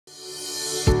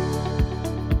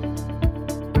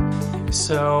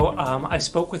I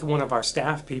spoke with one of our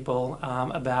staff people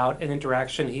about an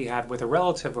interaction he had with a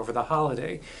relative over the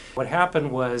holiday. What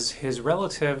happened was his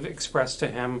relative expressed to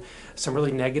him some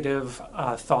really negative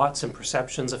thoughts and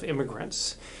perceptions of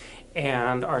immigrants.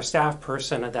 And our staff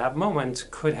person at that moment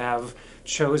could have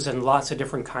chosen lots of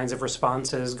different kinds of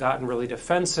responses, gotten really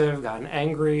defensive, gotten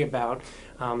angry about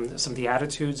some of the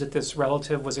attitudes that this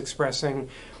relative was expressing.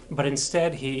 But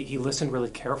instead, he listened really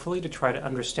carefully to try to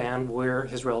understand where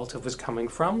his relative was coming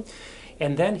from.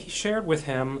 And then he shared with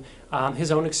him his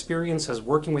own experiences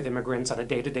working with immigrants on a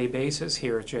day-to-day basis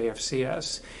here at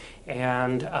JFCS.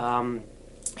 And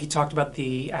he talked about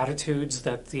the attitudes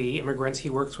that the immigrants he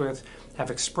works with have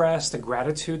expressed, the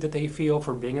gratitude that they feel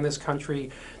for being in this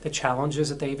country, the challenges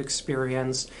that they've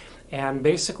experienced, and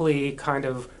basically kind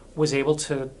of was able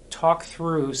to talk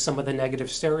through some of the negative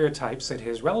stereotypes that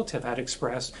his relative had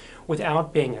expressed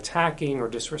without being attacking or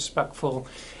disrespectful.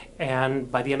 And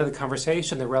by the end of the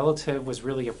conversation, the relative was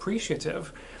really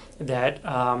appreciative that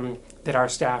our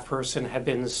staff person had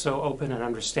been so open and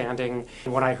understanding.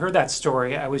 And when I heard that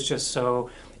story, I was just so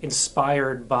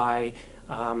inspired by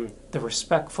the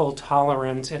respectful,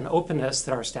 tolerant, and openness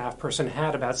that our staff person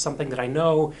had about something that I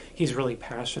know he's really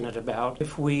passionate about.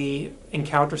 If we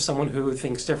encounter someone who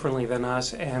thinks differently than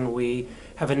us and we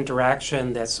have an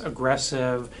interaction that's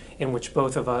aggressive, in which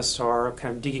both of us are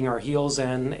kind of digging our heels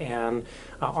in and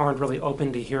aren't really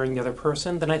open to hearing the other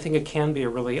person, then I think it can be a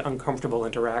really uncomfortable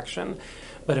interaction.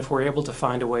 But if we're able to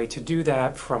find a way to do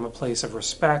that from a place of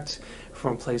respect,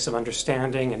 from a place of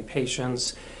understanding and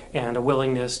patience, and a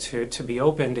willingness to be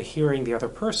open to hearing the other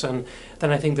person,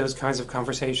 then I think those kinds of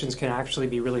conversations can actually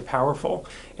be really powerful.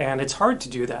 And it's hard to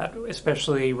do that,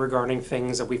 especially regarding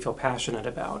things that we feel passionate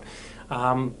about.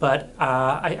 But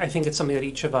I think it's something that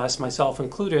each of us, myself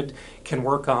included, can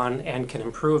work on and can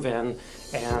improve in,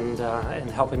 and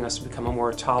helping us become a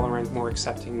more tolerant, more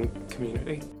accepting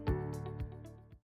community.